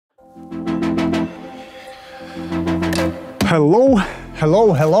Hello,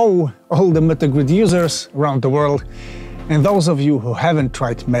 all the MetaGrid users around the world, and those of you who haven't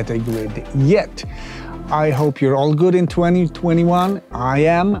tried MetaGrid yet. I hope you're all good in 2021.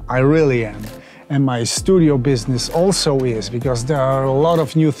 I really am. And my studio business also is, because there are a lot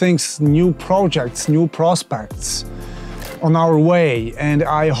of new things, new projects, new prospects on our way. And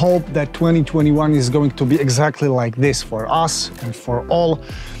I hope that 2021 is going to be exactly like this for us and for all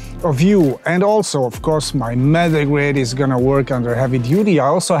of you. And also, of course, my MetaGrid is gonna work under heavy duty. I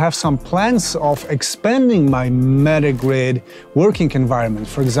also have some plans of expanding my MetaGrid working environment.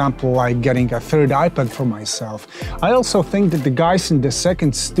 For example, like getting a third iPad for myself. I also think that the guys in the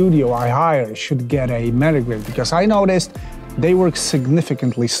second studio I hire should get a MetaGrid, because I noticed they work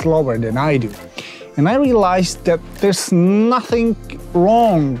significantly slower than I do. And I realized that there's nothing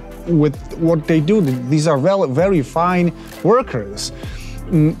wrong with what they do. These are very fine workers.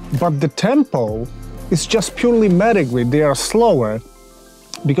 But the tempo is just purely MetaGrid. They are slower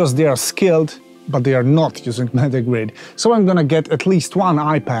because they are skilled, but they are not using MetaGrid. So I'm gonna get at least one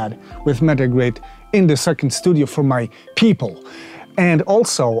iPad with MetaGrid in the second studio for my people. And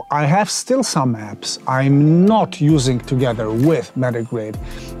also, I have still some apps I'm not using together with MetaGrid.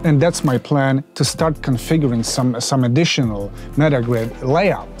 And that's my plan, to start configuring some additional MetaGrid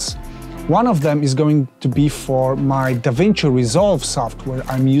layouts. One of them is going to be for my DaVinci Resolve software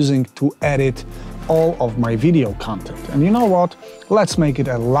I'm using to edit all of my video content. And you know what? Let's make it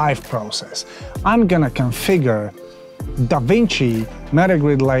a live process. I'm gonna configure DaVinci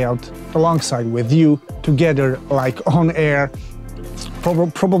MetaGrid layout alongside with you together, like on air,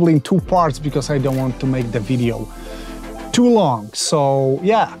 probably in two parts, because I don't want to make the video too long. So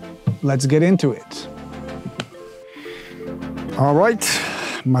yeah, let's get into it. All right.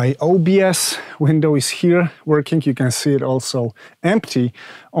 My OBS window is here working. You can see it also empty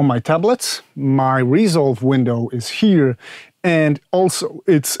on my tablets. My Resolve window is here and also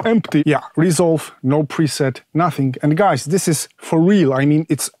it's empty. Yeah, Resolve, no preset, nothing. And guys, this is for real. I mean,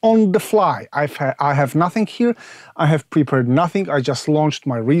 it's on the fly. I have nothing here. I have prepared nothing. I just launched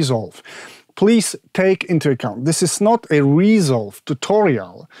my Resolve. Please take into account, this is not a Resolve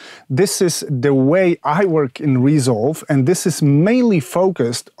tutorial. This is the way I work in Resolve, and this is mainly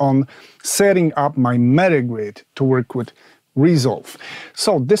focused on setting up my MetaGrid to work with Resolve.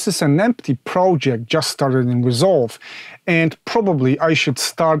 So this is an empty project just started in Resolve, and probably I should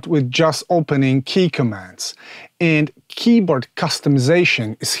start with just opening key commands. And keyboard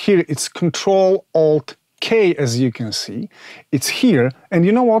customization is here. It's Control-Alt-K, as you can see. It's here, and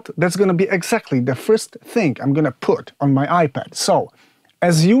you know what? That's gonna be exactly the first thing I'm gonna put on my iPad. So,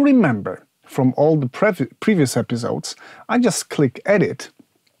 as you remember from all the previous episodes, I just click Edit.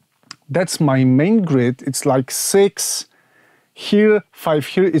 That's my main grid. It's like 6 here, 5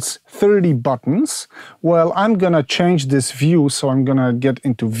 here, it's 30 buttons. Well, I'm gonna change this view, so I'm gonna get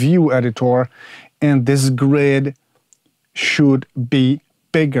into View Editor, and this grid should be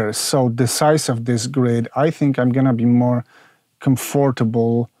bigger. So the size of this grid, I think I'm gonna be more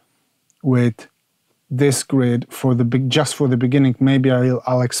comfortable with this grid for just for the beginning. Maybe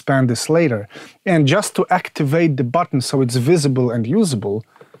I'll expand this later. And just to activate the button so it's visible and usable,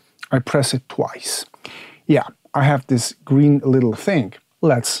 I press it twice. Yeah, I have this green little thing.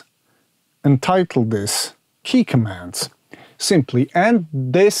 Let's entitle this Key Commands simply, and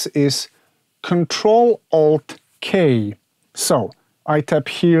this is Control-Alt-K. So I tap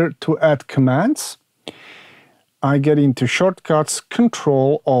here to add commands. I get into shortcuts,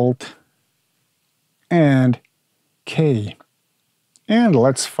 Control-Alt and K. And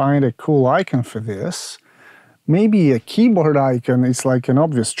let's find a cool icon for this. Maybe a keyboard icon is like an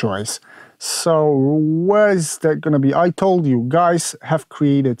obvious choice. So where is that gonna be? I told you, guys have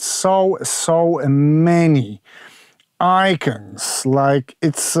created so many icons. Like,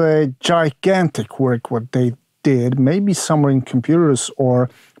 it's a gigantic work what they did, maybe somewhere in computers, or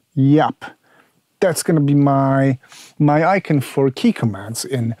yep, that's gonna be my icon for key commands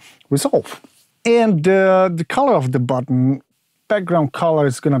in Resolve. And the color of the button, background color,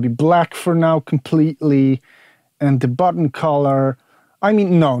 is gonna be black for now completely, and the button color, I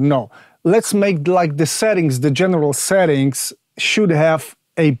mean, no, let's make like the settings, the general settings should have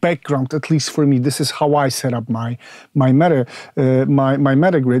a background, at least for me. This is how I set up my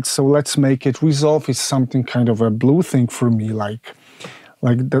MetaGrid. So let's make it Resolve is something kind of a blue thing for me, like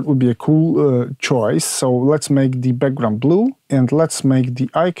that would be a cool choice. So let's make the background blue, and let's make the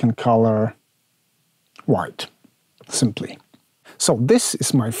icon color white, simply. So this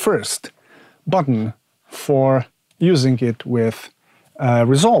is my first button for using it with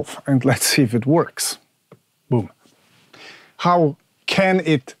Resolve, and let's see if it works. Boom. How can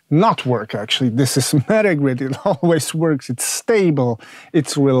it not work? Actually, this is MetaGrid. It always works. It's stable.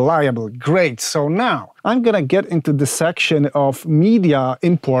 It's reliable. Great. So now I'm going to get into the section of media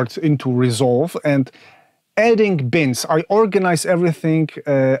import into Resolve and adding bins. I organize everything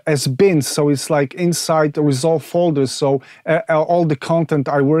as bins, so it's like inside the Resolve folders, so all the content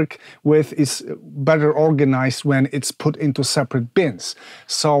I work with is better organized when it's put into separate bins.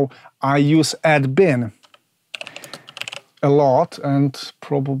 So I use add bin a lot, and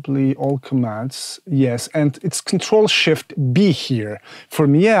probably all commands, yes, and it's Control-Shift-B here. For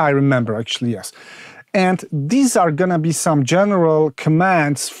me, yeah, I remember actually, yes. And these are gonna be some general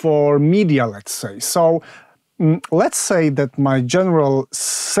commands for media, let's say. So let's say that my general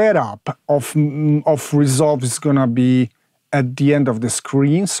setup of Resolve is gonna be at the end of the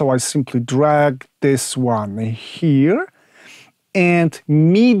screen. So I simply drag this one here, and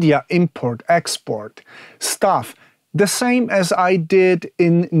media import, export stuff, the same as I did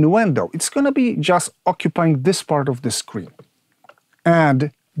in Nuendo. It's gonna be just occupying this part of the screen.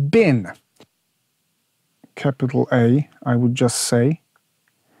 Add bin. Capital A, I would just say,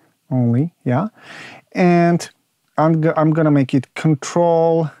 only, yeah. And I'm gonna make it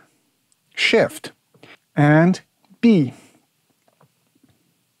Control-Shift and B.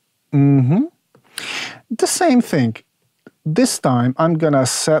 The same thing. This time I'm gonna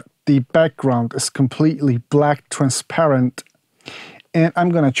set the background as completely black, transparent, and I'm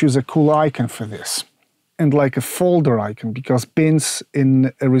gonna choose a cool icon for this, and like a folder icon, because bins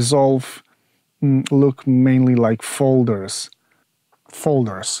in Resolve look mainly like folders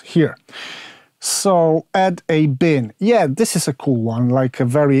here. So add a bin. Yeah, this is a cool one, like a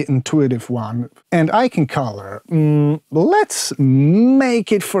very intuitive one. And icon color. Let's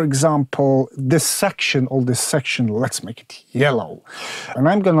make it, for example, this section, let's make it yellow. And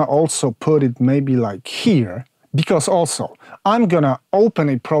I'm gonna also put it maybe like here, because also I'm gonna open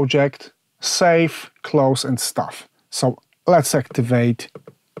a project, save, close, and stuff. So let's activate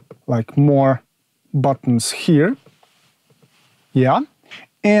like more buttons here. Yeah.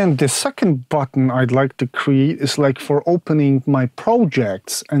 And the second button I'd like to create is like for opening my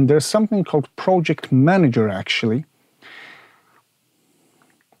projects, and there's something called Project Manager actually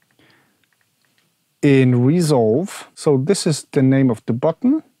in Resolve. So this is the name of the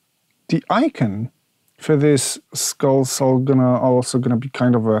button. The icon for this is also gonna be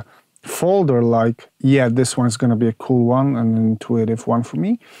kind of a folder like, yeah, this one's gonna be a cool one, an intuitive one for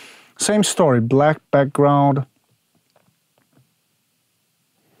me. Same story, black background.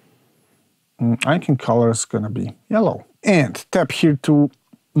 Icon color is going to be yellow. And tap here to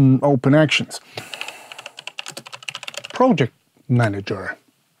open actions. Project Manager.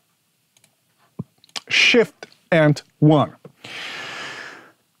 Shift and 1.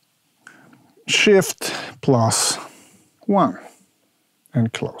 Shift plus 1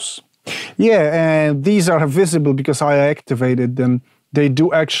 and close. Yeah, and these are visible because I activated them. They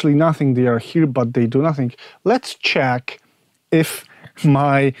do actually nothing. They are here, but they do nothing. Let's check if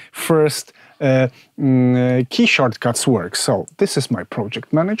my first key shortcuts work. So this is my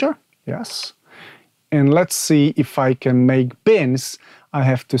project manager, yes. And let's see if I can make bins. I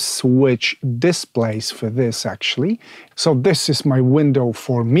have to switch displays for this actually. So this is my window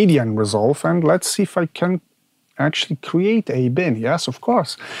for media in Resolve, and let's see if I can actually create a bin. Yes, of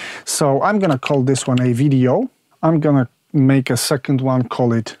course. So I'm gonna call this one a video. I'm gonna make a second one,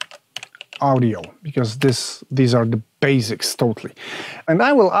 call it audio, because these are the basics totally. And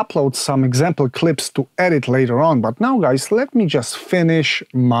I will upload some example clips to edit later on, but now guys, let me just finish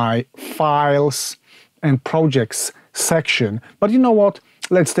my files and projects section. But you know what?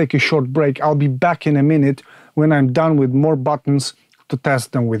 Let's take a short break. I'll be back in a minute when I'm done with more buttons to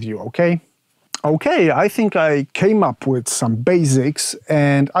test them with you, okay? Okay, I think I came up with some basics,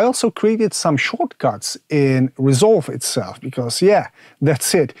 and I also created some shortcuts in Resolve itself, because yeah,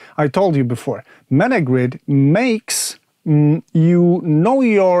 that's it. I told you before, MetaGrid makes you know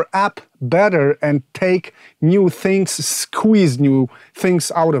your app better and take new things, squeeze new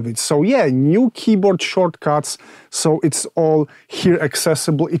things out of it. So yeah, new keyboard shortcuts, so it's all here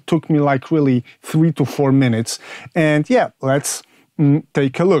accessible. It took me like really 3 to 4 minutes. And yeah, let's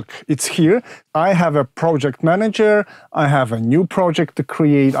take a look. It's here. I have a project manager, I have a new project to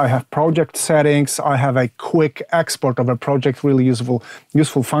create, I have project settings, I have a quick export of a project, really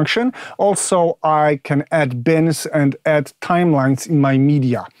useful function. Also, I can add bins and add timelines in my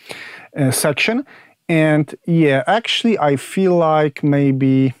media section. And yeah, actually I feel like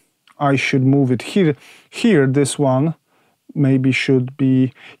maybe I should move it here. Here, this one maybe should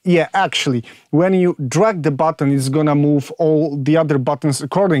be, yeah, actually, when you drag the button, it's gonna move all the other buttons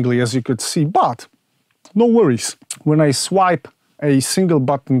accordingly, as you could see, but no worries. When I swipe a single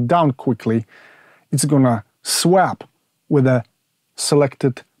button down quickly, it's gonna swap with a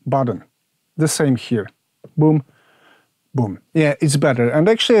selected button. The same here. Boom, boom. Yeah, it's better. And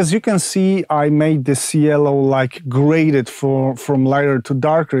actually, as you can see, I made this yellow like graded from lighter to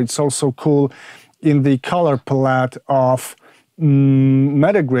darker. It's also cool in the color palette of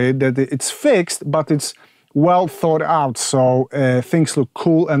MetaGrid that it's fixed, but it's well thought out, so things look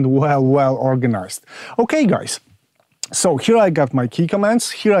cool and well organized. Okay, guys. So here I got my key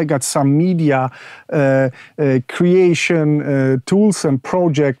commands, here I got some media creation tools and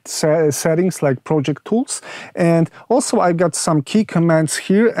project settings like project tools, and also I got some key commands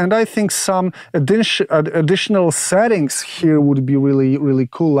here, and I think some additional settings here would be really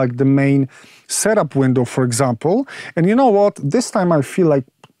cool, like the main setup window, for example. And you know what, this time I feel like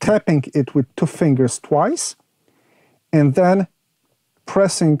tapping it with 2 fingers twice and then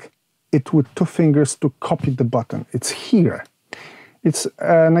pressing it with 2 fingers to copy the button. It's here. It's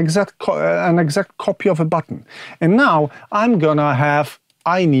an exact copy of a button. And now I'm gonna have,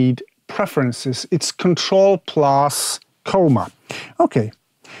 I need preferences. It's Control plus comma. Okay,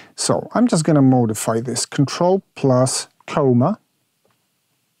 so I'm just gonna modify this. Control plus comma.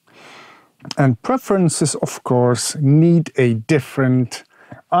 And preferences, of course, need a different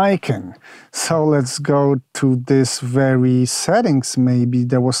icon. So let's go to this very settings. Maybe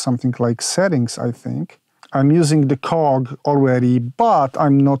there was something like settings, I think. I'm using the cog already, but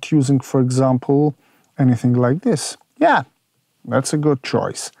I'm not using, for example, anything like this. Yeah, that's a good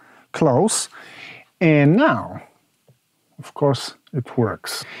choice. Close. And now, of course, it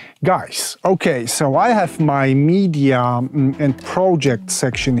works. Guys, okay, so I have my media and project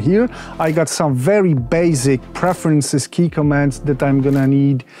section here. I got some very basic preferences, key commands that I'm gonna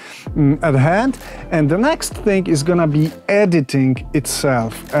need at hand. And the next thing is gonna be editing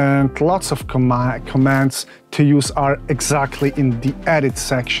itself. And lots of commands to use are exactly in the edit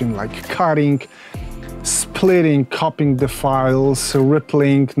section, like cutting, splitting, copying the files,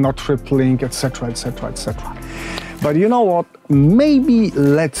 rippling, not rippling, etc., etc., etc. But you know what? Maybe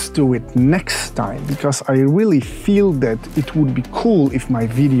let's do it next time, because I really feel that it would be cool if my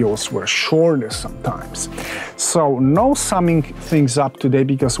videos were shorter sometimes. So no summing things up today,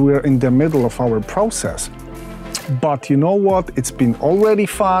 because we're in the middle of our process. But you know what? It's been already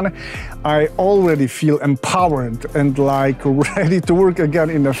fun. I already feel empowered and like ready to work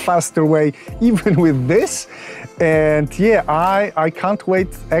again in a faster way, even with this. And yeah, I can't wait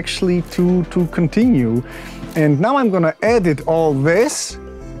actually to continue. And now I'm gonna edit all this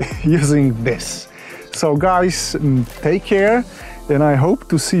using this. So guys, take care, and I hope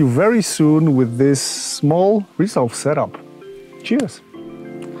to see you very soon with this small Resolve setup. Cheers!